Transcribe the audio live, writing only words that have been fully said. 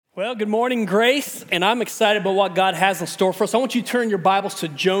Well, good morning, Grace, and I'm excited about what God has in store for us. I want you to turn your Bibles to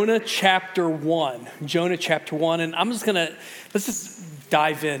Jonah chapter 1. Jonah chapter 1, and let's just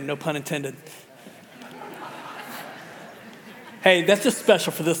dive in, no pun intended. Hey, that's just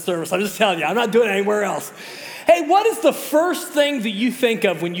special for this service. I'm just telling you, I'm not doing it anywhere else. Hey, what is the first thing that you think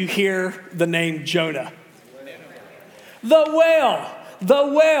of when you hear the name Jonah? The whale. The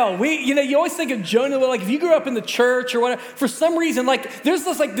whale. You always think of Jonah, like if you grew up in the church or whatever, for some reason, there's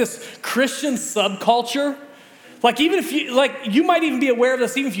this Christian subculture. Even if you might even be aware of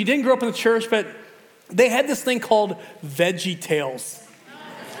this, even if you didn't grow up in the church, but they had this thing called Veggie Tales.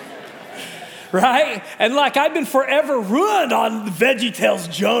 Right? And I've been forever ruined on Veggie Tales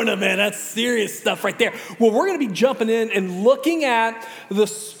Jonah, man. That's serious stuff right there. Well, we're going to be jumping in and looking at the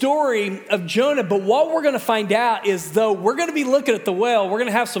story of Jonah. But what we're going to find out is, though we're going to be looking at the whale, we're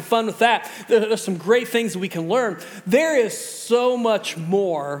going to have some fun with that. There's some great things that we can learn. There is so much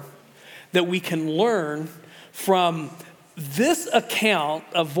more that we can learn from this account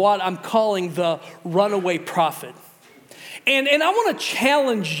of what I'm calling the runaway prophet. And I want to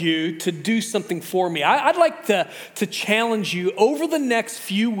challenge you to do something for me. I'd like to challenge you over the next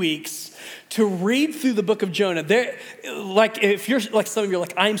few weeks to read through the book of Jonah. If you're like some of you are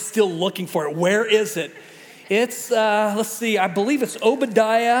like, I'm still looking for it. Where is it? It's, let's see, I believe it's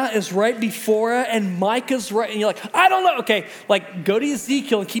Obadiah is right before it, and Micah's right, and you're like, I don't know. Okay, go to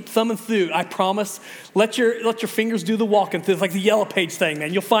Ezekiel and keep thumbing through. I promise. Let your fingers do the walking through. It's like the yellow page thing,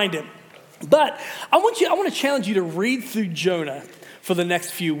 man. You'll find it. But I want to challenge you to read through Jonah for the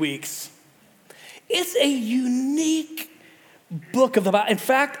next few weeks. It's a unique book of the Bible. In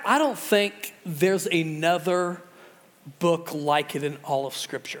fact, I don't think there's another book like it in all of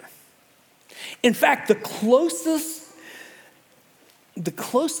Scripture. In fact, the closest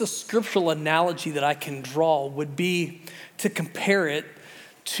scriptural analogy that I can draw would be to compare it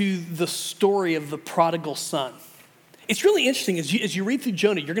to the story of the prodigal son. It's really interesting as you read through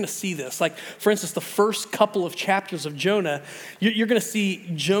Jonah, you're going to see this. For instance, the first couple of chapters of Jonah, you're going to see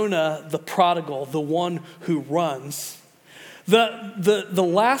Jonah, the prodigal, the one who runs. The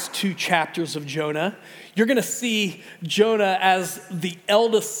last two chapters of Jonah, you're going to see Jonah as the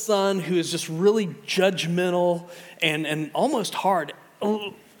eldest son who is just really judgmental and almost hard.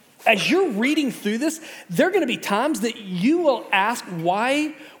 As you're reading through this, there are going to be times that you will ask,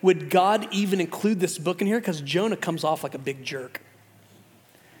 why would God even include this book in here? Because Jonah comes off like a big jerk.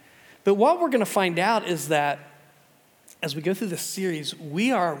 But what we're going to find out is that as we go through this series,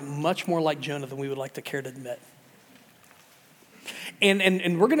 we are much more like Jonah than we would like to care to admit.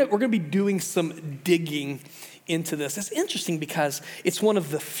 And we're going to be doing some digging into this. It's interesting because it's one of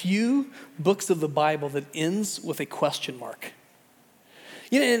the few books of the Bible that ends with a question mark.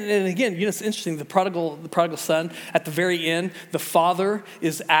 And again, it's interesting, the prodigal son, at the very end, the father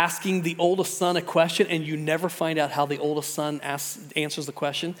is asking the oldest son a question, and you never find out how the oldest son answers the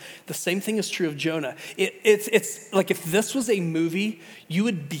question. The same thing is true of Jonah. It's like if this was a movie, you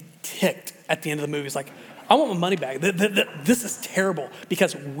would be ticked at the end of the movie. It's like, I want my money back. This is terrible,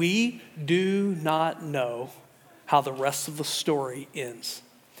 because we do not know how the rest of the story ends.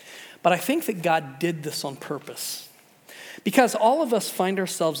 But I think that God did this on purpose. Because all of us find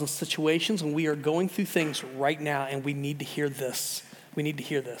ourselves in situations when we are going through things right now, and we need to hear this. We need to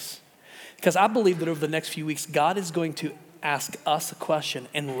hear this. Because I believe that over the next few weeks, God is going to ask us a question.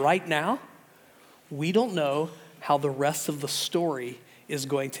 And right now, we don't know how the rest of the story is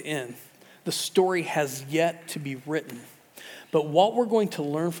going to end. The story has yet to be written. But what we're going to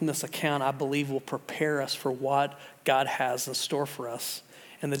learn from this account, I believe, will prepare us for what God has in store for us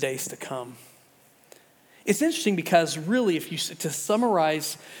in the days to come. It's interesting because really, to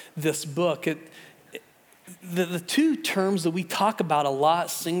summarize this book, the two terms that we talk about a lot,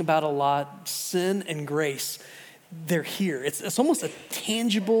 sing about a lot, sin and grace, they're here. It's almost a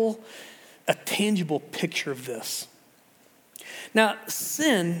tangible picture of this. Now,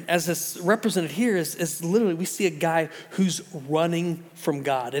 sin, as it's represented here, is literally, we see a guy who's running from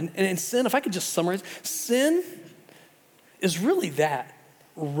God. And sin, if I could just summarize, sin is really that,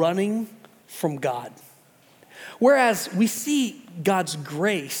 running from God. Whereas we see God's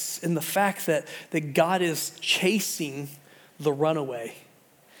grace in the fact that God is chasing the runaway.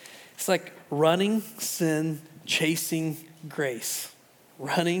 It's like running sin, chasing grace.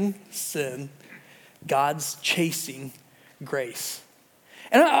 Running sin, God's chasing grace.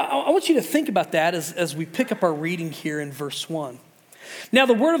 And I want you to think about that as we pick up our reading here in verse 1. Now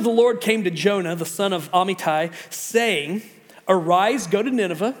the word of the Lord came to Jonah, the son of Amittai, saying, Arise, go to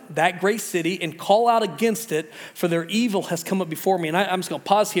Nineveh, that great city, and call out against it, for their evil has come up before me. And I'm just going to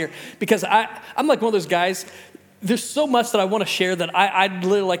pause here because I'm like one of those guys, there's so much that I want to share that I'd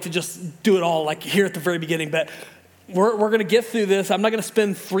literally like to just do it all like here at the very beginning, but we're going to get through this. I'm not going to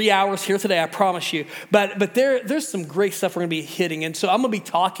spend 3 hours here today, I promise you. But there's some great stuff we're going to be hitting. And so I'm going to be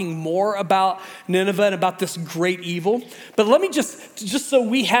talking more about Nineveh and about this great evil. But let me just so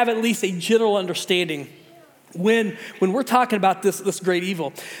we have at least a general understanding, when we're talking about this great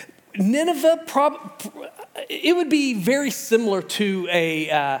evil, Nineveh, it would be very similar to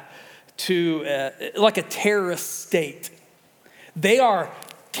like a terrorist state. They are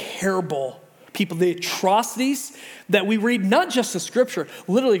terrible people. The atrocities that we read, not just in Scripture,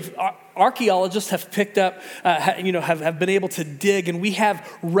 literally archaeologists have picked up, have been able to dig, and we have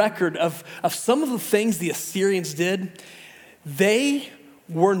record of some of the things the Assyrians did. They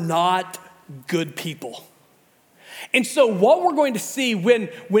were not good people. And so what we're going to see when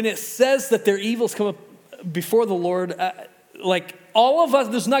it says that their evils come up before the Lord, like all of us,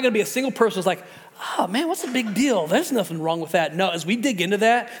 there's not going to be a single person who's like, oh man, what's the big deal? There's nothing wrong with that. No, as we dig into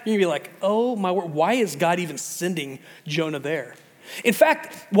that, you're going to be like, oh my word, why is God even sending Jonah there? In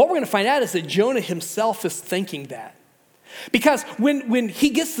fact, what we're going to find out is that Jonah himself is thinking that. Because when he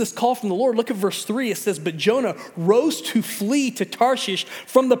gets this call from the Lord, look at verse 3, it says, but Jonah rose to flee to Tarshish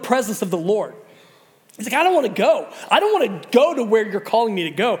from the presence of the Lord. He's like, I don't want to go. I don't want to go to where you're calling me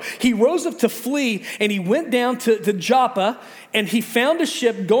to go. He rose up to flee, and he went down to Joppa, and he found a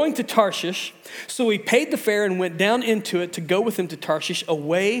ship going to Tarshish. So he paid the fare and went down into it to go with him to Tarshish,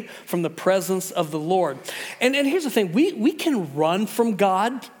 away from the presence of the Lord. And here's the thing. We can run from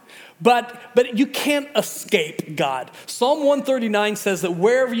God, but you can't escape God. Psalm 139 says that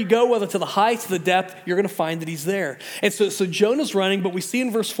wherever you go, whether to the heights, to the depth, you're going to find that he's there. And so Jonah's running, but we see in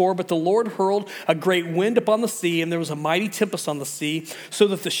verse 4, but the Lord hurled a great wind upon the sea, and there was a mighty tempest on the sea, so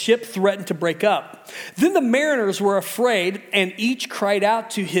that the ship threatened to break up. Then the mariners were afraid, and each cried out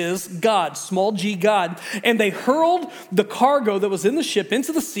to his God, small g God, and they hurled the cargo that was in the ship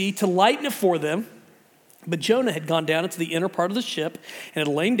into the sea to lighten it for them. But Jonah had gone down into the inner part of the ship and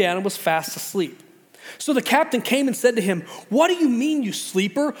had lain down and was fast asleep. So the captain came and said to him, what do you mean, you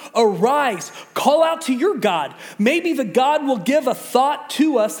sleeper? Arise, call out to your God. Maybe the God will give a thought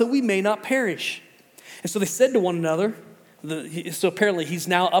to us that we may not perish. And so they said to one another, so apparently he's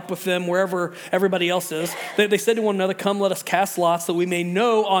now up with them wherever everybody else is. They said to one another, come, let us cast lots that we may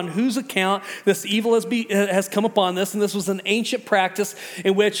know on whose account this evil has come upon this. And this was an ancient practice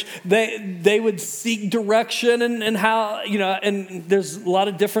in which they would seek direction and how, and there's a lot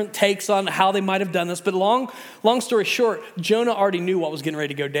of different takes on how they might have done this. But long story short, Jonah already knew what was getting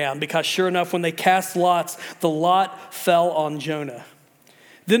ready to go down, because sure enough, when they cast lots, the lot fell on Jonah.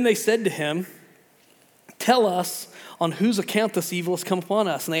 Then they said to him, tell us on whose account this evil has come upon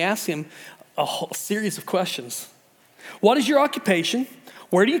us. And they asked him a whole series of questions. What is your occupation?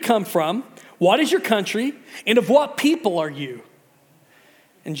 Where do you come from? What is your country? And of what people are you?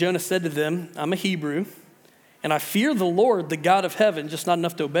 And Jonah said to them, I'm a Hebrew, and I fear the Lord, the God of heaven, just not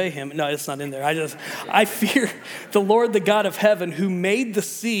enough to obey him. No, it's not in there. I fear the Lord, the God of heaven, who made the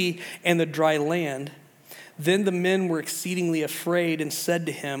sea and the dry land. Then the men were exceedingly afraid and said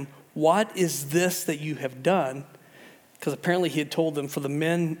to him, what is this that you have done? Because apparently he had told them, for the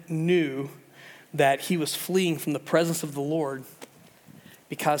men knew that he was fleeing from the presence of the Lord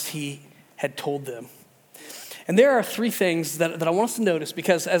because he had told them. And there are three things that I want us to notice,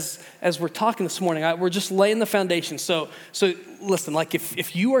 because as we're talking this morning, we're just laying the foundation. So listen, like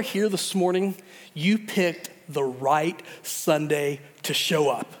if you are here this morning, you picked the right Sunday to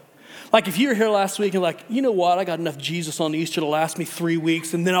show up. Like if you were here last week and like, you know what, I got enough Jesus on Easter to last me 3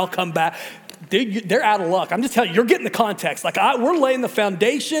 weeks and then I'll come back. Dude, they're out of luck. I'm just telling you, you're getting the context. Like we're laying the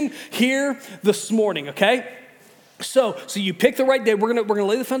foundation here this morning, okay? So you pick the right day. We're gonna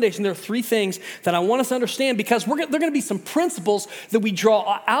lay the foundation. There are three things that I want us to understand, because there are gonna be some principles that we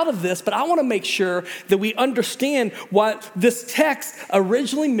draw out of this, but I wanna make sure that we understand what this text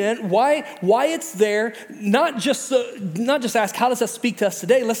originally meant, why it's there, not just ask, how does that speak to us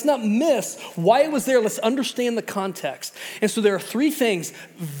today? Let's not miss why it was there. Let's understand the context. And so there are three things,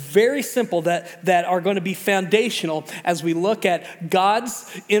 very simple, that are gonna be foundational as we look at God's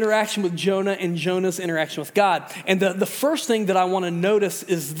interaction with Jonah and Jonah's interaction with God. And the first thing that I want to notice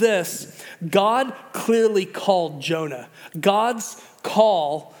is this: God clearly called Jonah. God's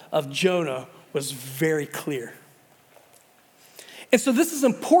call of Jonah was very clear. And so this is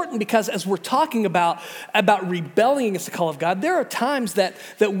important, because as we're talking about rebelling against the call of God, there are times that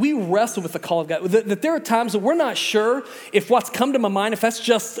we wrestle with the call of God. That there are times that we're not sure if what's come to my mind, if that's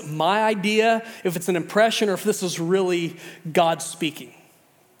just my idea, if it's an impression, or if this is really God speaking.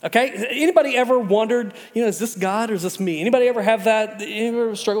 Okay, anybody ever wondered, is this God or is this me? Anybody ever have that? Anybody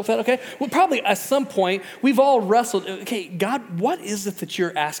ever struggle with that? Okay, well, probably at some point, we've all wrestled. Okay, God, what is it that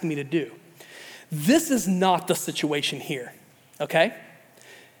you're asking me to do? This is not the situation here, okay?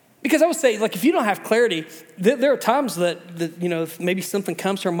 Because I would say, like, if you don't have clarity, there are times that maybe something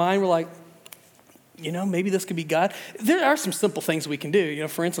comes to our mind, we're like, maybe this could be God. There are some simple things we can do.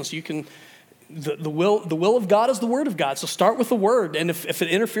 For instance, you can, the will of God is the word of God. So start with the word, and if it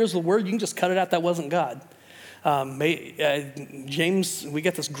interferes with the word, you can just cut it out. That wasn't God. James, we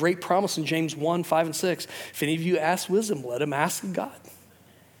get this great promise in James 1, 5, and 6. If any of you ask wisdom, let him ask God.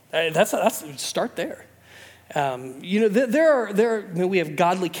 That's start there. We have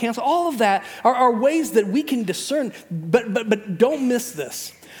godly counsel. All of that are ways that we can discern, but don't miss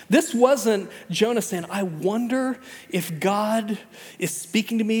this. This wasn't Jonah saying, I wonder if God is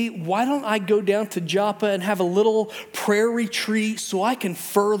speaking to me. Why don't I go down to Joppa and have a little prayer retreat so I can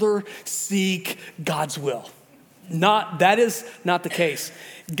further seek God's will? That is not the case.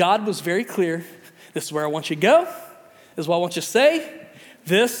 God was very clear. This is where I want you to go. This is what I want you to say.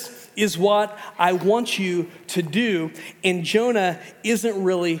 This is what I want you to do. And Jonah isn't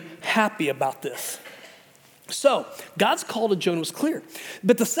really happy about this. So God's call to Jonah was clear.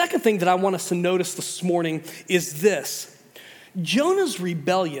 But the second thing that I want us to notice this morning is this. Jonah's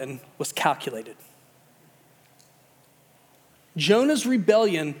rebellion was calculated. Jonah's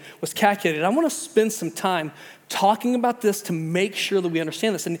rebellion was calculated. I want to spend some time talking about this to make sure that we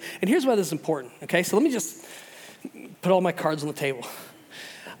understand this. And here's why this is important, okay? So let me just put all my cards on the table.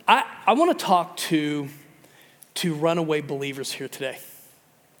 I want to talk to runaway believers here today.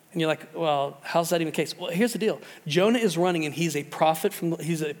 And you're like, well, how's that even the case? Well, here's the deal. Jonah is running, and he's a prophet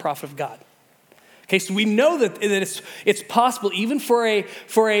of God. Okay, so we know that it's possible even for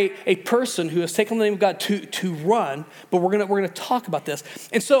a person who has taken the name of God to run. But we're gonna talk about this.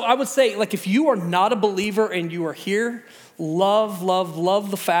 And so I would say, like, if you are not a believer and you are here, love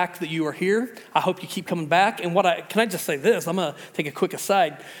the fact that you are here. I hope you keep coming back. And can I just say this? I'm gonna take a quick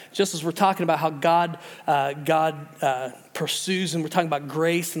aside. Just as we're talking about how God pursues, and we're talking about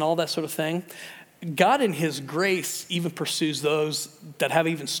grace and all that sort of thing. God in his grace even pursues those that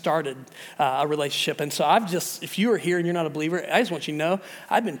haven't even started a relationship. And so if you are here and you're not a believer, I just want you to know,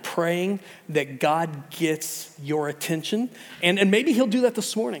 I've been praying that God gets your attention. And maybe he'll do that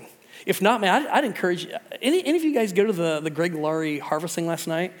this morning. If not, man, I'd encourage you. Any of you guys go to the Greg Laurie harvesting last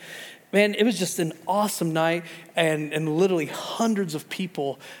night? Man, it was just an awesome night, and literally hundreds of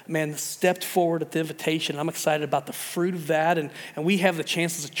people, man, stepped forward at the invitation. I'm excited about the fruit of that, and we have the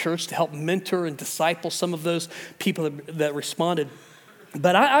chance as a church to help mentor and disciple some of those people that responded.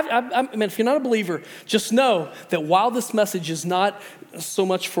 But I mean, if you're not a believer, just know that while this message is not so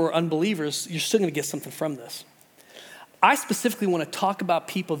much for unbelievers, you're still going to get something from this. I specifically want to talk about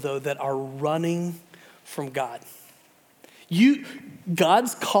people, though, that are running from God.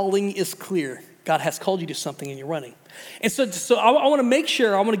 God's calling is clear. God has called you to something and you're running. And so I want to make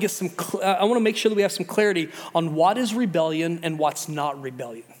sure, I want to make sure that we have some clarity on what is rebellion and what's not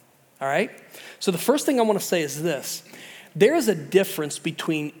rebellion. All right? So the first thing I want to say is this. There is a difference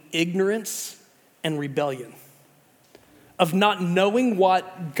between ignorance and rebellion. Of not knowing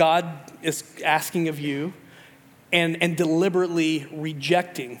what God is asking of you and deliberately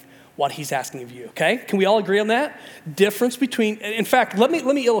rejecting what he's asking of you, okay? Can we all agree on that? Difference between, in fact, let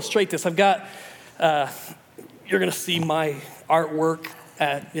me illustrate this. I've got, you're gonna see my artwork.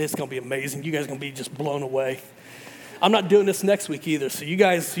 It's gonna be amazing. You guys are gonna be just blown away. I'm not doing this next week either, so you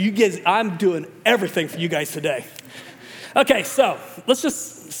guys, I'm doing everything for you guys today. Okay, so let's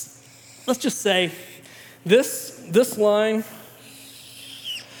just say this line,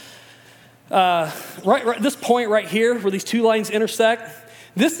 right, this point right here where these two lines intersect.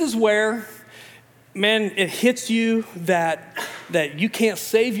 This is where, man, it hits you that you can't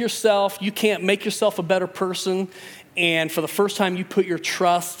save yourself, you can't make yourself a better person, and for the first time you put your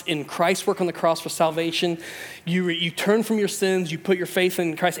trust in Christ's work on the cross for salvation. You turn from your sins, you put your faith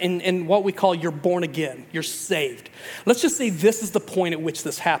in Christ, and what we call you're born again, you're saved. Let's just say this is the point at which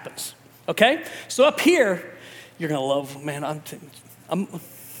this happens, okay? So up here, you're gonna love, man, I'm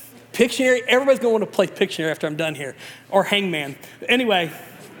Pictionary, everybody's going to want to play Pictionary after I'm done here, or Hangman. Anyway,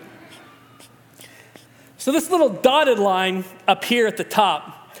 so this little dotted line up here at the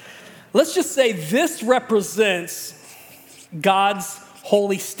top, let's just say this represents God's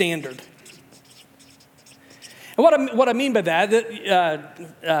holy standard. And what I mean by that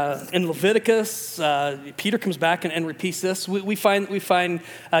in Leviticus, Peter comes back and repeats this. We find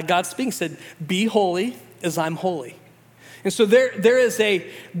God speaking, said, "Be holy as I'm holy." And so there is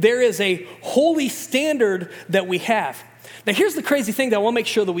a holy standard that we have. Now, here's the crazy thing that I want to make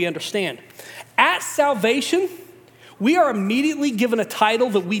sure that we understand. At salvation, we are immediately given a title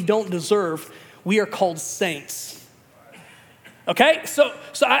that we don't deserve. We are called saints. Okay? So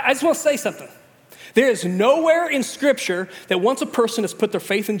I just want to say something. There is nowhere in Scripture that once a person has put their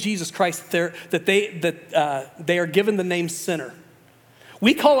faith in Jesus Christ, that they are given the name sinner.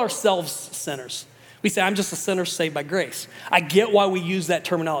 We call ourselves sinners. We say, I'm just a sinner saved by grace. I get why we use that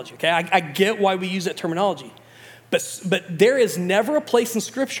terminology, okay? I get why we use that terminology. But there is never a place in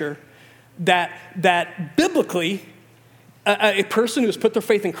Scripture that biblically a person who has put their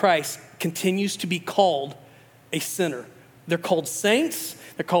faith in Christ continues to be called a sinner. They're called saints.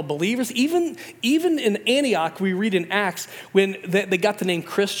 They're called believers. Even in Antioch, we read in Acts, when they got the name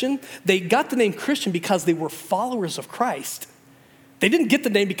Christian, they got the name Christian because they were followers of Christ. They didn't get the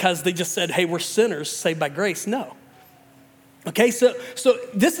name because they just said, hey, we're sinners saved by grace. No. Okay, so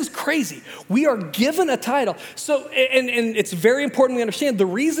this is crazy. We are given a title. So, and it's very important we understand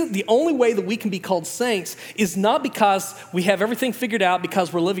the only way that we can be called saints is not because we have everything figured out,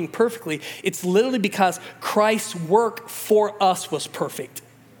 because we're living perfectly. It's literally because Christ's work for us was perfect.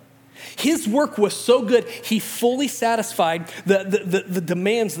 His work was so good, he fully satisfied the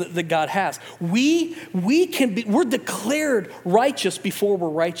demands that God has. We're declared righteous before we're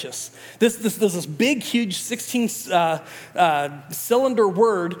righteous. There's this big, huge 16-cylinder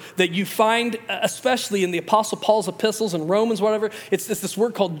word that you find, especially in the Apostle Paul's epistles and Romans, whatever. It's this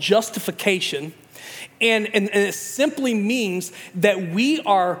word called justification. And it simply means that we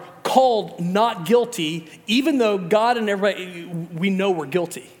are called not guilty, even though God and everybody, we know we're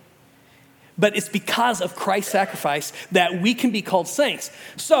guilty. But it's because of Christ's sacrifice that we can be called saints.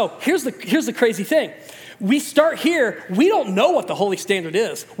 So here's the crazy thing. We start here, we don't know what the holy standard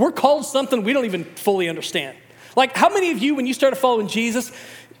is. We're called something we don't even fully understand. Like, how many of you, when you started following Jesus,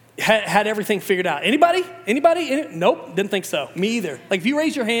 had everything figured out? Anybody? Nope, didn't think so. Me either. Like, if you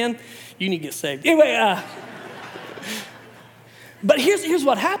raise your hand, you need to get saved. Anyway, but here's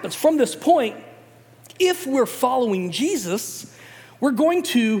what happens. From this point, if we're following Jesus, we're going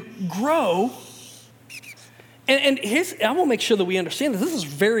to grow. And I want to make sure that we understand this. This is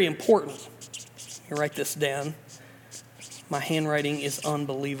very important. Let me write this down. My handwriting is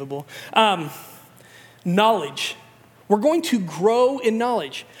unbelievable. Knowledge. We're going to grow in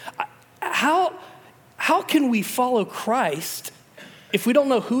knowledge. How can we follow Christ if we don't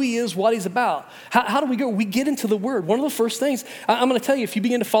know who he is, what he's about? How do we go? We get into the word. One of the first things, I'm going to tell you, if you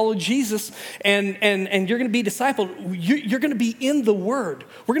begin to follow Jesus and you're going to be discipled, you're going to be in the word.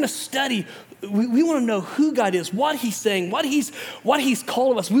 We're going to study. We want to know who God is, what he's saying, what he's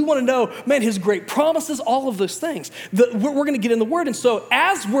called us. We want to know, man, his great promises, all of those things. We're going to get in the word. And so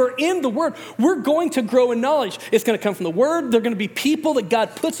as we're in the word, we're going to grow in knowledge. It's going to come from the word. There are going to be people that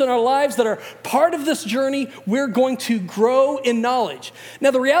God puts in our lives that are part of this journey. We're going to grow in knowledge.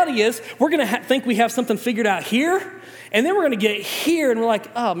 Now, the reality is we're going to think we have something figured out here, and then we're going to get here and we're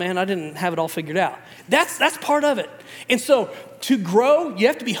like, oh man, I didn't have it all figured out. That's part of it. And so to grow, you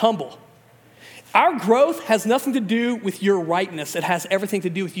have to be humble. Our growth has nothing to do with your rightness. It has everything to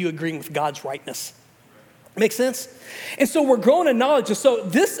do with you agreeing with God's rightness. Make sense? And so we're growing in knowledge. And so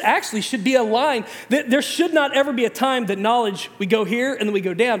this actually should be a line that there should not ever be a time that knowledge, we go here and then we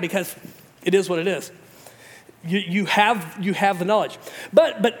go down, because it is what it is. You have the knowledge.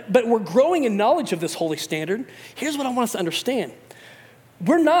 But we're growing in knowledge of this holy standard. Here's what I want us to understand.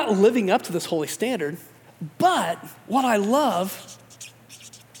 We're not living up to this holy standard, but what I love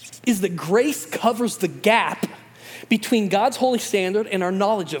is that grace covers the gap between God's holy standard and our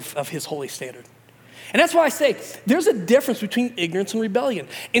knowledge of his holy standard. And that's why I say there's a difference between ignorance and rebellion.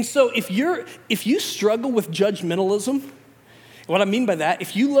 And so if you struggle with judgmentalism, what I mean by that,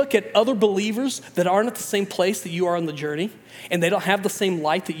 if you look at other believers that aren't at the same place that you are on the journey, and they don't have the same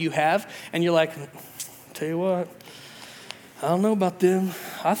light that you have, and you're like, tell you what, I don't know about them.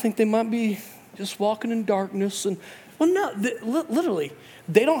 I think they might be just walking in darkness. And well, no, literally,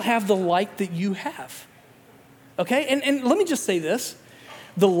 they don't have the light that you have. Okay? And let me just say this.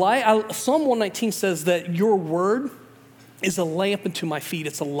 The light, Psalm 119 says that your word is a lamp unto my feet.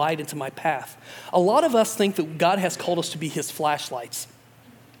 It's a light into my path. A lot of us think that God has called us to be his flashlights.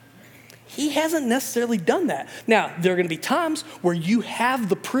 He hasn't necessarily done that. Now, there are going to be times where you have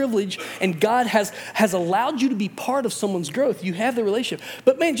the privilege and God has allowed you to be part of someone's growth. You have the relationship.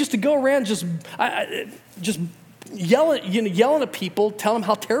 But man, just to go around just yelling at people, telling them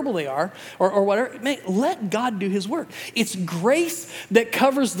how terrible they are or whatever, man, let God do his work. It's grace that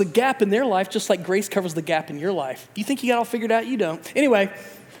covers the gap in their life, just like grace covers the gap in your life. You think you got it all figured out? You don't. Anyway,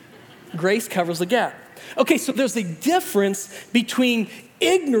 grace covers the gap. Okay, so there's a difference between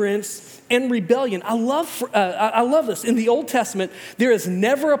ignorance and rebellion. I love this. In the Old Testament, there is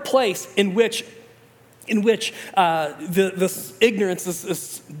never a place in which this ignorance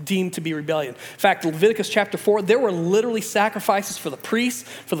is deemed to be rebellion. In fact, Leviticus chapter 4, there were literally sacrifices for the priests,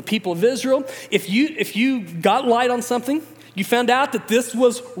 for the people of Israel. If you got light on something, you found out that this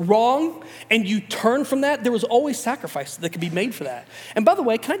was wrong, and you turned from that, there was always sacrifice that could be made for that. And by the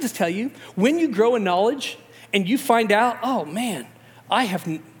way, can I just tell you, when you grow in knowledge and you find out, oh man,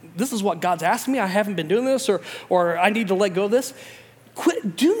 this is what God's asking me, I haven't been doing this, or I need to let go of this.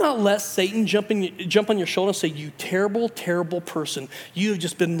 Do not let Satan jump on your shoulder and say, you terrible, terrible person. You have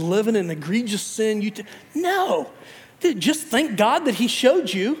just been living in egregious sin. No. Dude, just thank God that he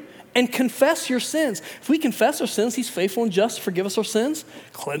showed you and confess your sins. If we confess our sins, he's faithful and just to forgive us our sins,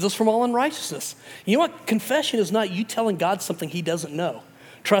 cleanse us from all unrighteousness. You know what? Confession is not you telling God something he doesn't know.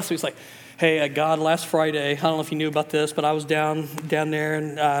 Trust me, it's like, hey, God, last Friday, I don't know if you knew about this, but I was down there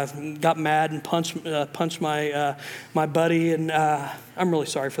and got mad and punched my buddy, and I'm really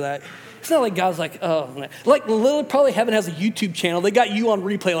sorry for that. It's not like God's like, oh, man. Like literally probably heaven has a YouTube channel. They got you on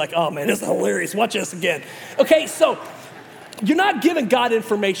replay like, oh man, this is hilarious. Watch this again. Okay, so you're not giving God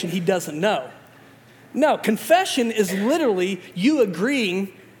information he doesn't know. No, confession is literally you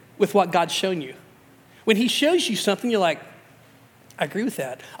agreeing with what God's shown you. When he shows you something, you're like, I agree with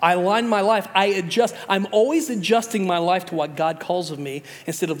that. I align my life. I adjust. I'm always adjusting my life to what God calls of me.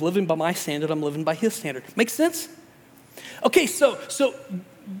 Instead of living by my standard, I'm living by his standard. Make sense? Okay, so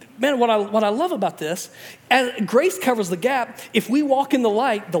man, what I love about this, as grace covers the gap. If we walk in the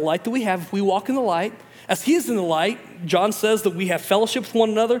light that we have, if we walk in the light, as he is in the light, John says that we have fellowship with one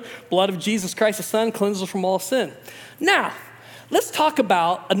another. Blood of Jesus Christ, the Son, cleanses us from all sin. Now, let's talk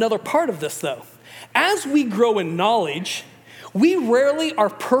about another part of this, though. As we grow in knowledge, we rarely are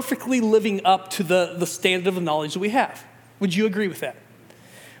perfectly living up to the standard of the knowledge that we have. Would you agree with that?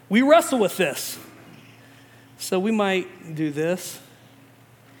 We wrestle with this. So we might do this.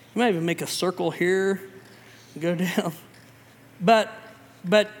 We might even make a circle here, go down. But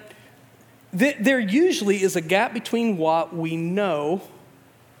there usually is a gap between what we know,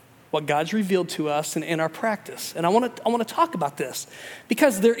 what God's revealed to us, and our practice. And I want to talk about this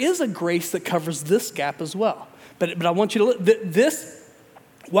because there is a grace that covers this gap as well. But I want you to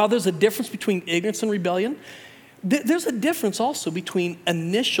while there's a difference between ignorance and rebellion, there's a difference also between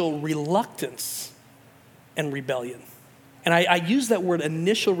initial reluctance and rebellion. And I use that word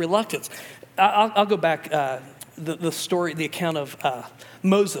initial reluctance. I'll go back, the story, the account of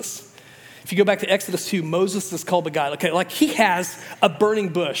Moses. If you go back to Exodus 2, Moses is called the guy. Okay, like he has a burning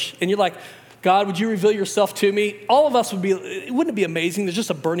bush. And you're like, God, would you reveal yourself to me? All of us wouldn't it be amazing? There's just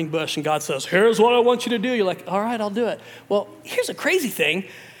a burning bush and God says, here's what I want you to do. You're like, all right, I'll do it. Well, here's a crazy thing.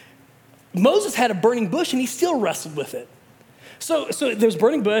 Moses had a burning bush and he still wrestled with it. So there's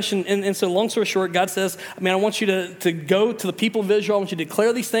burning bush, and so long story short, God says, I want you to go to the people of Israel, I want you to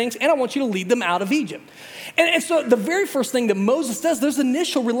declare these things, and I want you to lead them out of Egypt. And so the very first thing that Moses does, there's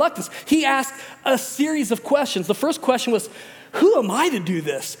initial reluctance. He asked a series of questions. The first question was, who am I to do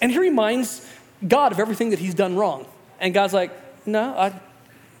this? And he reminds God of everything that he's done wrong. And God's like, no,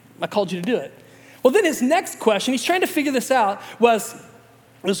 I called you to do it. Well, then his next question, he's trying to figure this out, was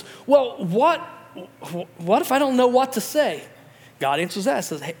well, what if I don't know what to say? God answers that,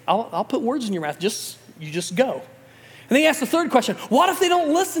 says, hey, I'll put words in your mouth, you just go. And then he asks the third question, what if they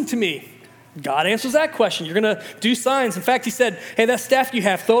don't listen to me? God answers that question. You're going to do signs. In fact, he said, hey, that staff you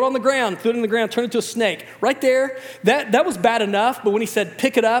have, throw it on the ground, turn it to a snake. Right there, that was bad enough, but when he said,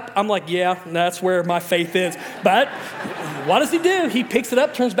 pick it up, I'm like, yeah, that's where my faith is. But what does he do? He picks it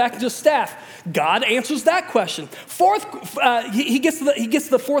up, turns back into a staff. God answers that question. He gets to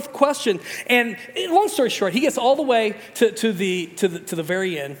the fourth question, and long story short, he gets all the way to the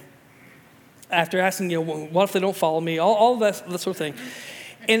very end. After asking, what if they don't follow me? All that sort of thing.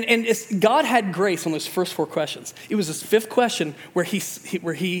 And God had grace on those first four questions. It was his fifth question where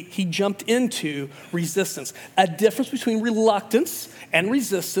he jumped into resistance. A difference between reluctance and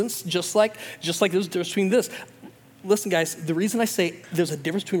resistance, just like there's a difference between this. Listen, guys, the reason I say there's a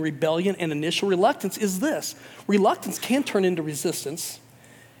difference between rebellion and initial reluctance is this. Reluctance can turn into resistance,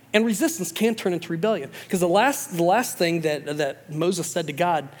 and resistance can turn into rebellion. Because the last thing that Moses said to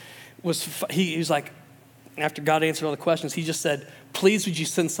God was, he was like, after God answered all the questions, he just said, please would you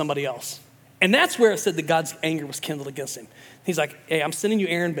send somebody else? And that's where it said that God's anger was kindled against him. He's like, hey, I'm sending you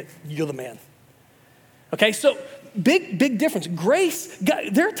Aaron, but you're the man. Okay, so big difference. Grace, God,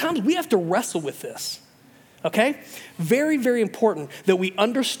 there are times we have to wrestle with this. Okay? Very, very important that we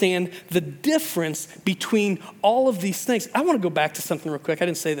understand the difference between all of these things. I want to go back to something real quick. I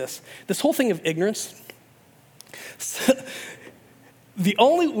didn't say this. This whole thing of ignorance. The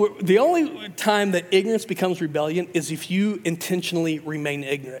only time that ignorance becomes rebellion is if you intentionally remain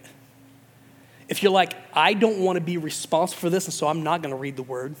ignorant. If you're like, I don't want to be responsible for this, and so I'm not going to read the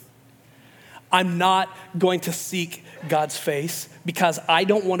word. I'm not going to seek God's face because I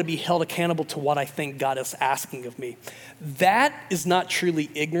don't want to be held accountable to what I think God is asking of me. That is not truly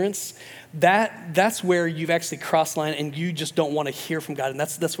ignorance. That's where you've actually crossed the line and you just don't want to hear from God, and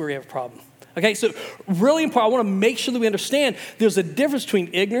that's where we have a problem. Okay, so really important. I want to make sure that we understand there's a difference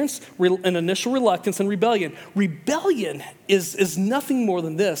between ignorance and initial reluctance and rebellion. Rebellion is nothing more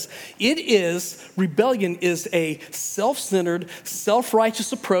than this. Rebellion is a self-centered,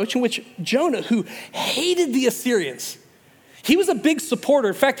 self-righteous approach in which Jonah, who hated the Assyrians, he was a big supporter.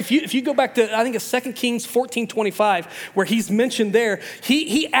 In fact, if you go back to, I think it's 2 Kings 14:25, where he's mentioned there,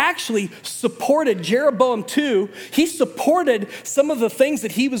 he actually supported Jeroboam too. He supported some of the things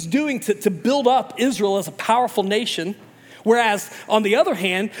that he was doing to build up Israel as a powerful nation. Whereas on the other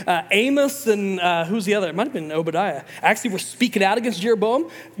hand, Amos and who's the other? It might have been Obadiah. Actually were speaking out against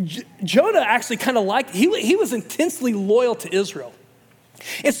Jeroboam. Jonah actually kind of liked, he was intensely loyal to Israel.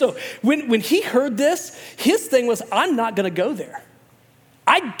 And so when he heard this, his thing was, I'm not going to go there.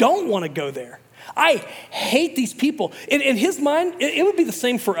 I don't want to go there. I hate these people. In his mind, it would be the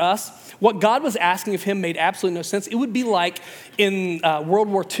same for us. What God was asking of him made absolutely no sense. It would be like in World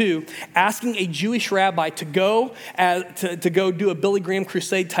War II, asking a Jewish rabbi to go do a Billy Graham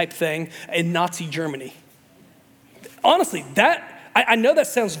crusade type thing in Nazi Germany. Honestly, I know that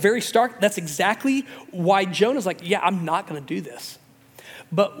sounds very stark. That's exactly why Jonah's like, yeah, I'm not going to do this.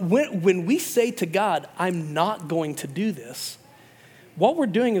 But when we say to God, I'm not going to do this, what we're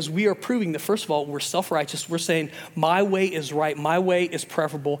doing is we are proving that, first of all, we're self-righteous. We're saying, my way is right. My way is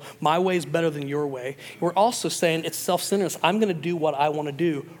preferable. My way is better than your way. We're also saying it's self-centeredness. I'm going to do what I want to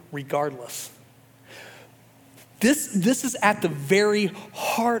do regardless. This is at the very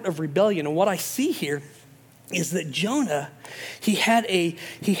heart of rebellion. And what I see here is that Jonah,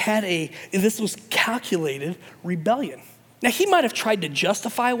 this was calculated rebellion. Now, he might have tried to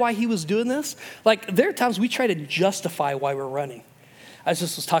justify why he was doing this. Like, there are times we try to justify why we're running. I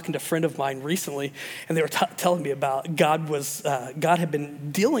was talking to a friend of mine recently, and they were telling me about God had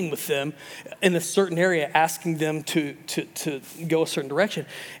been dealing with them in a certain area, asking them to go a certain direction.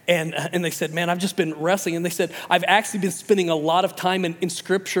 And they said, man, I've just been wrestling. And they said, I've actually been spending a lot of time in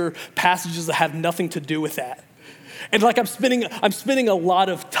scripture passages that have nothing to do with that. And like I'm spending a lot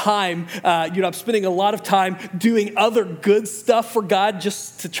of time, I'm spending a lot of time doing other good stuff for God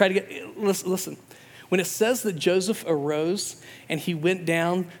just to try to get, listen. When it says that Joseph arose and he went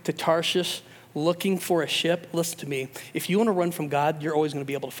down to Tarshish looking for a ship, listen to me. If you want to run from God, you're always going to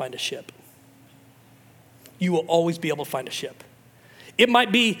be able to find a ship. You will always be able to find a ship. It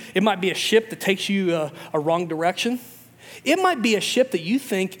might be a ship that takes you a wrong direction. It might be a ship that you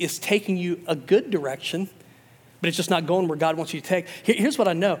think is taking you a good direction, but it's just not going where God wants you to take. Here's what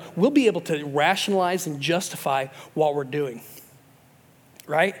I know. We'll be able to rationalize and justify what we're doing,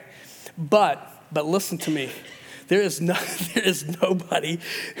 right? But listen to me. There is nobody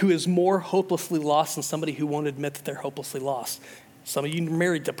who is more hopelessly lost than somebody who won't admit that they're hopelessly lost. Some of you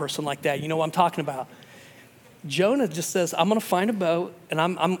married to a person like that. You know what I'm talking about. Jonah just says, I'm going to find a boat and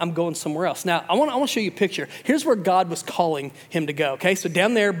I'm going somewhere else. Now, I want to show you a picture. Here's where God was calling him to go. Okay, so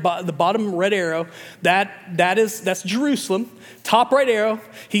down there, the bottom red arrow, that's Jerusalem. Top right arrow,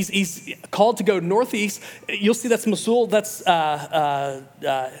 he's called to go northeast. You'll see that's Mosul. That's the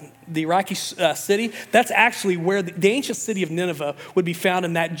Iraqi city. That's actually where the ancient city of Nineveh would be found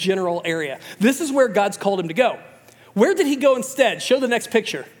in that general area. This is where God's called him to go. Where did he go instead? Show the next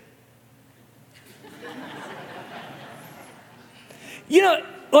picture. You know,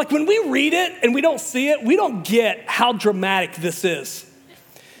 like when we read it and we don't see it, we don't get how dramatic this is.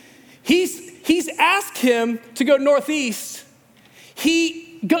 He's asked him to go northeast.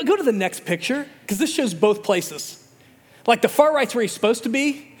 Go to the next picture, because this shows both places. Like the far right's where he's supposed to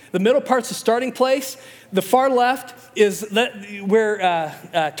be. The middle part's the starting place. The far left is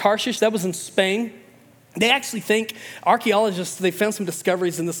where Tarshish, that was in Spain. They actually think, archaeologists, they found some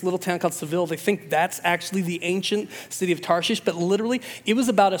discoveries in this little town called Seville. They think that's actually the ancient city of Tarshish, but literally it was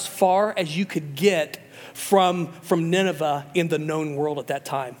about as far as you could get from Nineveh in the known world at that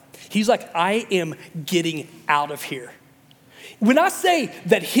time. He's like, I am getting out of here. When I say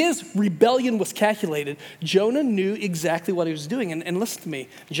that his rebellion was calculated, Jonah knew exactly what he was doing. And listen to me,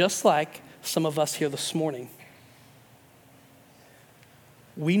 just like some of us here this morning,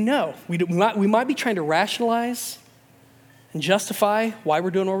 we know, we might be trying to rationalize and justify why we're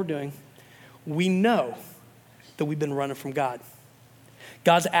doing what we're doing. We know that we've been running from God.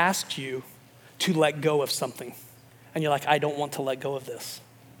 God's asked you to let go of something. and you're like, I don't want to let go of this.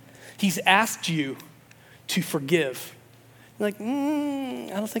 He's asked you to forgive. You're like,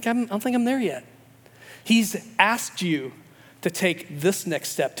 I don't think I'm there yet. He's asked you to take this next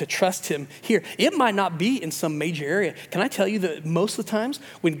step, to trust him here. It might not be in some major area. Can I tell you that most of the times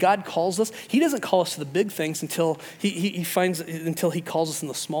when God calls us, he doesn't call us to the big things until he calls us in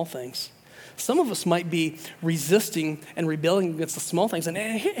the small things. Some of us might be resisting and rebelling against the small things. And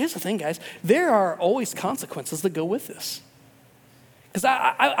here's the thing, guys. There are always consequences that go with this. Because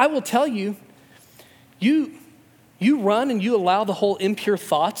I will tell you, you run and you allow the whole impure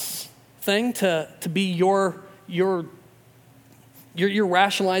thoughts thing to be your you're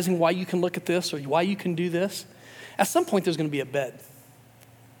rationalizing why you can look at this or why you can do this. At some point, there's going to be a bed.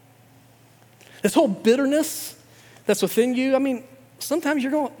 This whole bitterness that's within you, I mean, sometimes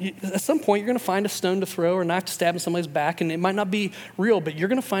at some point, you're going to find a stone to throw or a knife to stab in somebody's back, and it might not be real, but you're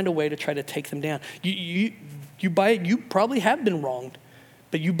going to find a way to try to take them down. You probably have been wronged,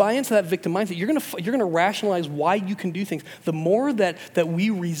 but you buy into that victim mindset. You're going to rationalize why you can do things. The more that we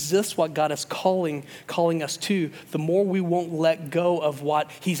resist what God is calling us to, the more we won't let go of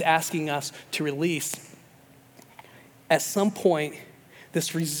what he's asking us to release. At some point,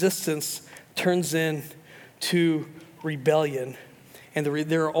 this resistance turns into rebellion. And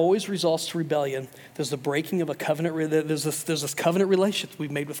there are always results to rebellion. There's the breaking of a covenant. There's this covenant relationship we've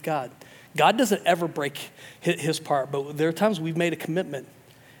made with God. God doesn't ever break his part, but there are times we've made a commitment.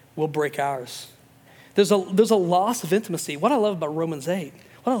 We'll break ours. There's a loss of intimacy. What I love about Romans 8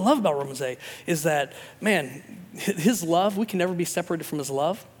 is that, man, his love, we can never be separated from his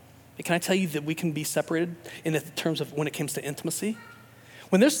love. Can I tell you that we can be separated in terms of when it comes to intimacy?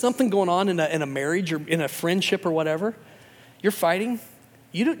 When there's something going on in a marriage or in a friendship or whatever, you're fighting,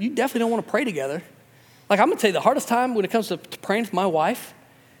 you definitely don't want to pray together. Like, I'm going to tell you, the hardest time when it comes to praying with my wife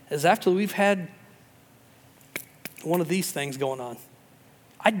is after we've had one of these things going on.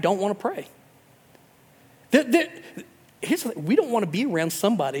 I don't want to pray. Here's the thing. We don't want to be around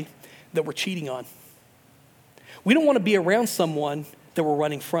somebody that we're cheating on. We don't want to be around someone that we're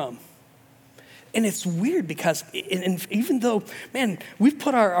running from. And it's weird because even though, man, we've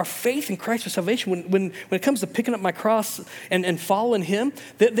put our faith in Christ for salvation, when it comes to picking up my cross and following him,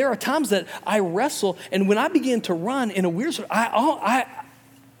 there are times that I wrestle, and when I begin to run in a weird sort,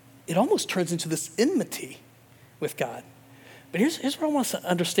 it almost turns into this enmity with God. But here's what I want us to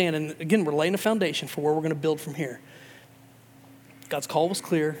understand, and again, we're laying a foundation for where we're going to build from here. God's call was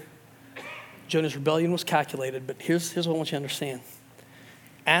clear. Jonah's rebellion was calculated, but here's what I want you to understand.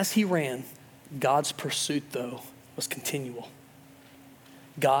 As he ran, God's pursuit, though, was continual.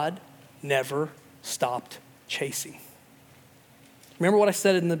 God never stopped chasing. Remember what I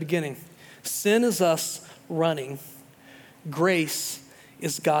said in the beginning. Sin is us running. Grace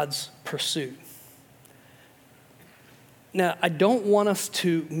is God's pursuit. Now, I don't want us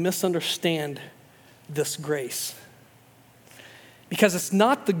to misunderstand this grace. Because it's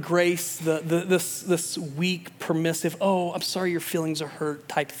not the grace, this weak, permissive, oh, I'm sorry your feelings are hurt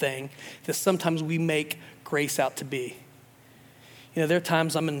type thing that sometimes we make grace out to be. You know, there are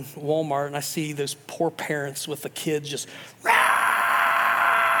times I'm in Walmart and I see those poor parents with the kids just, rah!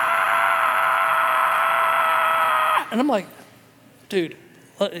 And I'm like, dude,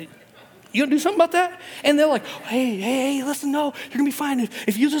 you gonna do something about that? And they're like, hey, listen, no, you're gonna be fine.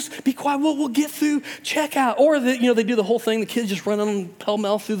 If you just be quiet, we'll get through checkout. Or they do the whole thing. The kids just run on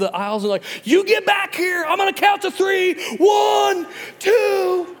pell-mell through the aisles and like, you get back here. I'm gonna count to 3. 1,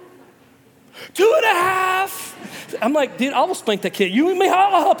 2, 2.5. I'm like, dude, I will spank that kid. You and me,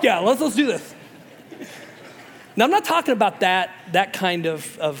 I'll help you out. Let's do this. Now, I'm not talking about that kind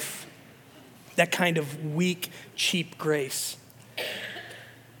of weak, cheap grace.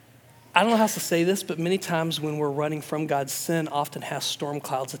 I don't know how else to say this, but many times when we're running from God, sin often has storm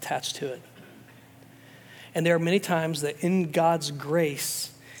clouds attached to it. And there are many times that in God's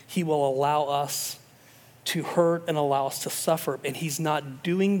grace, he will allow us to hurt and allow us to suffer. And he's not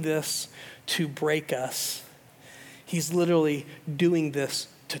doing this to break us. He's literally doing this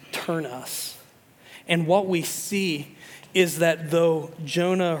to turn us. And what we see is that though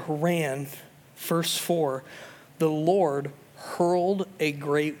Jonah ran, verse 4, the Lord hurled a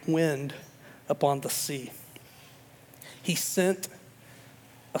great wind upon the sea. He sent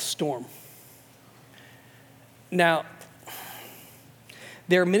a storm. Now,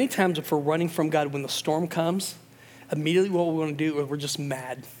 there are many times if we're running from God, when the storm comes, immediately what we want to do is we're just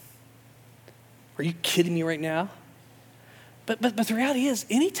mad. Are you kidding me right now? But the reality is,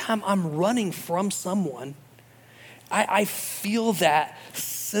 anytime I'm running from someone, I feel that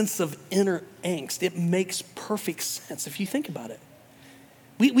sense of inner angst. It makes perfect sense if you think about it.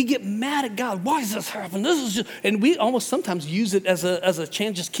 We get mad at God. Why does this happen? This is just, and we almost sometimes use it as a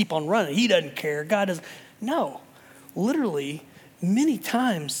chance, just keep on running. He doesn't care. God doesn't. No, literally, many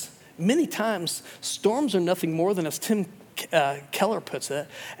times, storms are nothing more than, as Tim Keller puts it,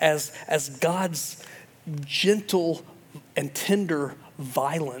 as God's gentle and tender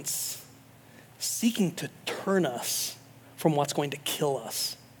violence seeking to turn us from what's going to kill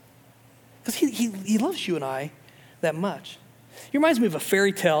us. Because he loves you and I that much. It reminds me of a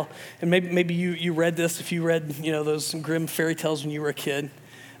fairy tale, and maybe you read this if you read those Grimm fairy tales when you were a kid.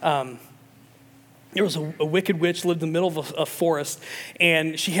 There was a wicked witch lived in the middle of a forest,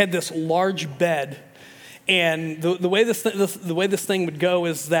 and she had this large bed. And the way this thing would go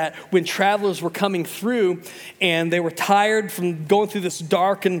is that when travelers were coming through and they were tired from going through this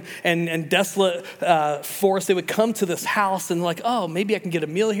dark and desolate forest, they would come to this house and like, oh, maybe I can get a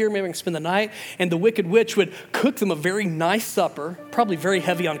meal here, maybe I can spend the night. And the wicked witch would cook them a very nice supper, probably very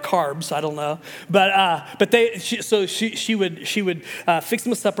heavy on carbs, I don't know. But she would fix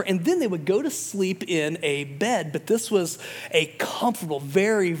them a supper, and then they would go to sleep in a bed. But this was a comfortable,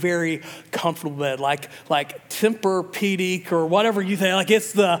 very, very comfortable bed, like Tempur-Pedic or whatever you think, like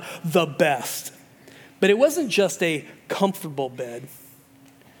it's the best. But it wasn't just a comfortable bed.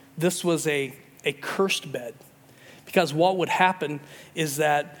 This was a cursed bed. Because what would happen is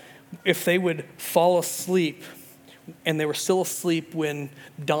that if they would fall asleep and they were still asleep when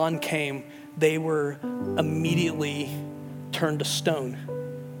dawn came, they were immediately turned to stone.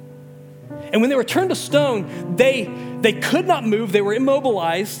 And when they were turned to stone, they could not move. They were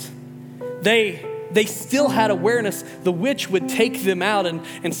immobilized. They still had awareness. The witch would take them out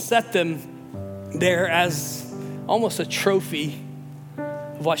and set them there as almost a trophy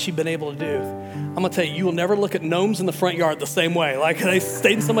of what she'd been able to do. I'm going to tell you, you will never look at gnomes in the front yard the same way. Like they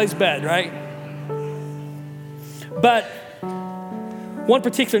stayed in somebody's bed, right? But one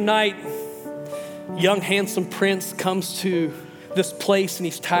particular night, young, handsome prince comes to this place and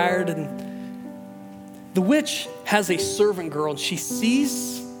he's tired. And the witch has a servant girl and she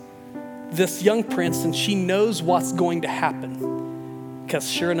sees this young prince, and she knows what's going to happen.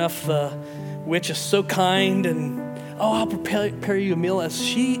 Because sure enough, the witch is so kind, and I'll prepare you a meal. As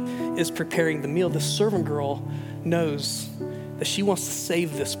she is preparing the meal, the servant girl knows that she wants to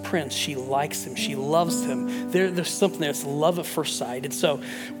save this prince. She likes him. She loves him. There's something there. It's love at first sight. And so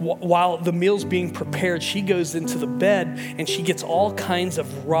while the meal's being prepared, she goes into the bed and she gets all kinds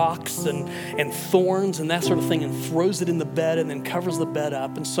of rocks and thorns and that sort of thing and throws it in the bed and then covers the bed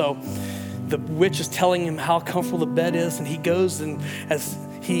up. And so the witch is telling him how comfortable the bed is, and he goes, and as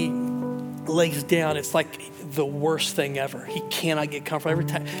he lays down, it's like the worst thing ever. He cannot get comfortable.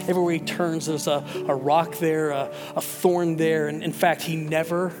 Everywhere he turns, there's a rock there, a thorn there, and in fact, he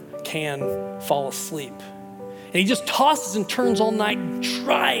never can fall asleep. And he just tosses and turns all night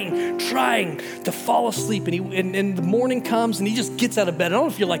trying to fall asleep. And the morning comes and he just gets out of bed. I don't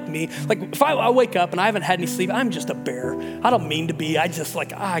know if you're like me. Like if I wake up and I haven't had any sleep, I'm just a bear. I don't mean to be. I just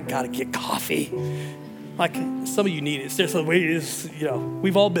I got to get coffee. Like some of you need it. Seriously,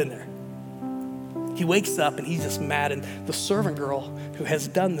 we've all been there. He wakes up and he's just mad. And the servant girl who has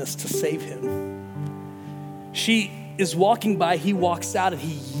done this to save him, she is walking by. He walks out and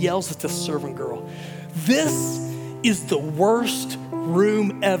he yells at the servant girl, "This is the worst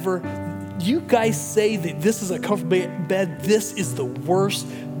room ever. You guys say that this is a comfortable bed. This is the worst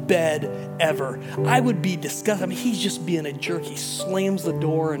bed ever." I would be disgusted. I mean, he's just being a jerk. He slams the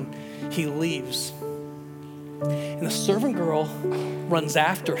door and he leaves. And the servant girl runs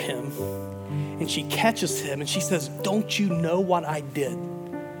after him and she catches him and she says, "Don't you know what I did?"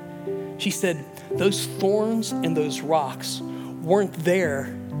 She said, "Those thorns and those rocks weren't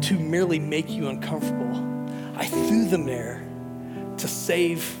there to merely make you uncomfortable. I threw them there to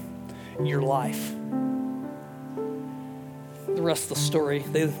save your life." The rest of the story,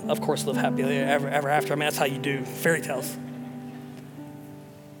 they of course live happily ever after. I mean, that's how you do fairy tales.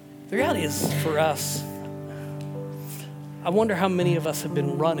 The reality is for us, I wonder how many of us have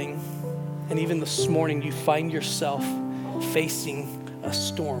been running, and even this morning you find yourself facing a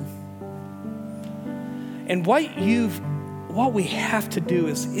storm. And what we have to do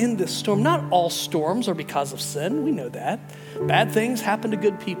is in this storm, not all storms are because of sin. We know that. Bad things happen to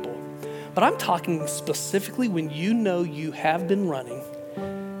good people. But I'm talking specifically when you have been running.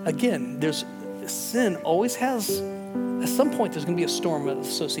 Again, sin always has, at some point there's going to be a storm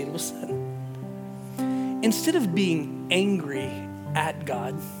associated with sin. Instead of being angry at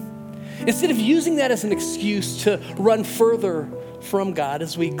God, instead of using that as an excuse to run further from God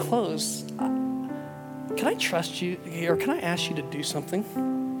as we close, can I trust you, or can I ask you to do something?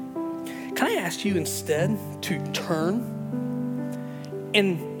 Can I ask you instead to turn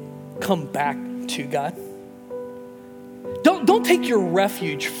and come back to God. Don't take your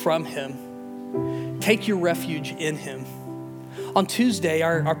refuge from him. Take your refuge in him. On Tuesday,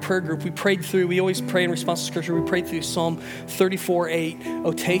 our prayer group, we always pray in response to scripture. We prayed through Psalm 34:8.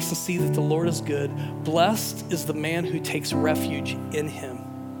 Oh, taste and see that the Lord is good. Blessed is the man who takes refuge in him.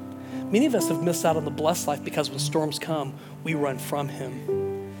 Many of us have missed out on the blessed life because when storms come, we run from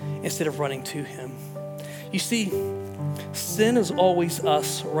him instead of running to him. You see, sin is always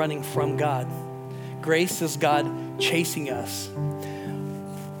us running from God. Grace is God chasing us.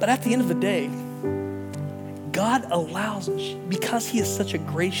 But at the end of the day, God allows, because he is such a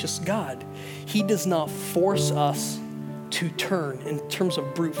gracious God, he does not force us to turn in terms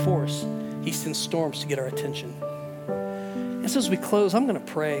of brute force. He sends storms to get our attention. And so as we close, I'm going to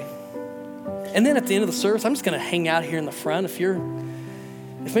pray. And then at the end of the service, I'm just going to hang out here in the front. If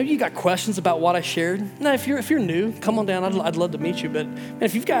maybe you got questions about what I shared, no, if you're new, come on down. I'd love to meet you. But man,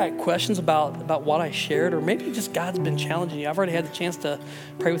 if you've got questions about what I shared, or maybe just God's been challenging you, I've already had the chance to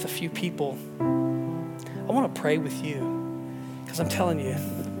pray with a few people. I want to pray with you because I'm telling you,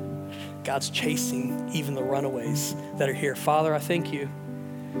 God's chasing even the runaways that are here. Father, I thank you.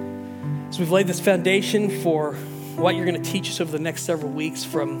 So we've laid this foundation for what you're going to teach us over the next several weeks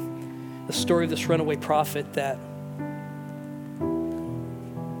from the story of this runaway prophet, that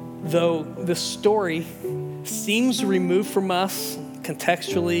though this story seems removed from us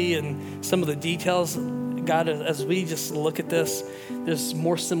contextually and some of the details, God, as we just look at this, there's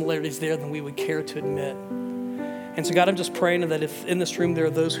more similarities there than we would care to admit. And so God, I'm just praying that if in this room there are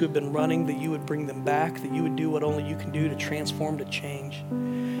those who have been running, that you would bring them back, that you would do what only you can do to transform, to change.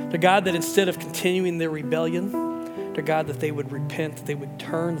 To God, that instead of continuing their rebellion, to God, that they would repent, that they would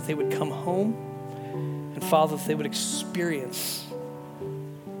turn, that they would come home. And Father, that they would experience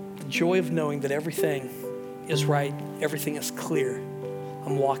the joy of knowing that everything is right, everything is clear.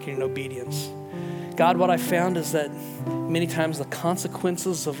 I'm walking in obedience. God, what I found is that many times the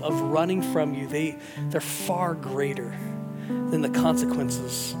consequences of running from you, they're far greater than the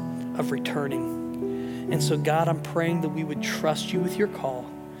consequences of returning. And so God, I'm praying that we would trust you with your call.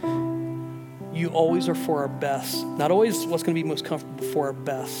 You always are for our best, not always what's going to be most comfortable, but for our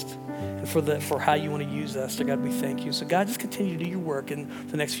best, and for how you want to use us. So God, we thank you. So God, just continue to do your work in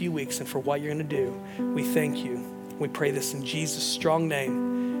the next few weeks, and for what you're going to do. We thank you. We pray this in Jesus' strong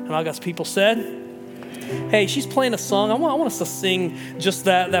name. And all God's people said, hey, she's playing a song. I want us to sing just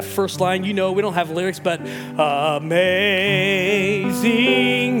that first line. You know, we don't have lyrics, but amazing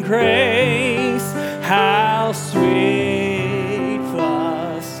grace, how sweet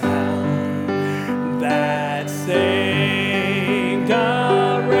the sound that saved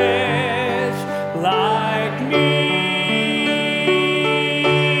a wretch like me.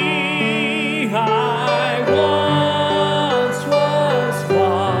 I once was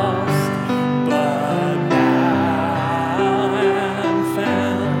lost, but now am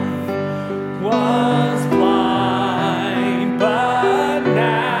found. Was blind, but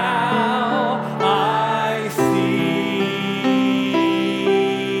now I see.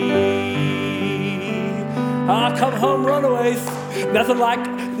 Ah, come home, runaways. Nothing like,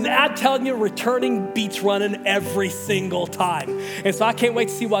 I'm telling you, returning beats running every single time. And so I can't wait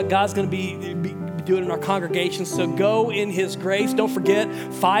to see what God's going to be doing in our congregation. So go in his grace. Don't forget,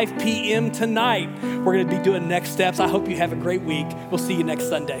 5 p.m. tonight, we're going to be doing next steps. I hope you have a great week. We'll see you next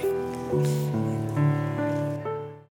Sunday.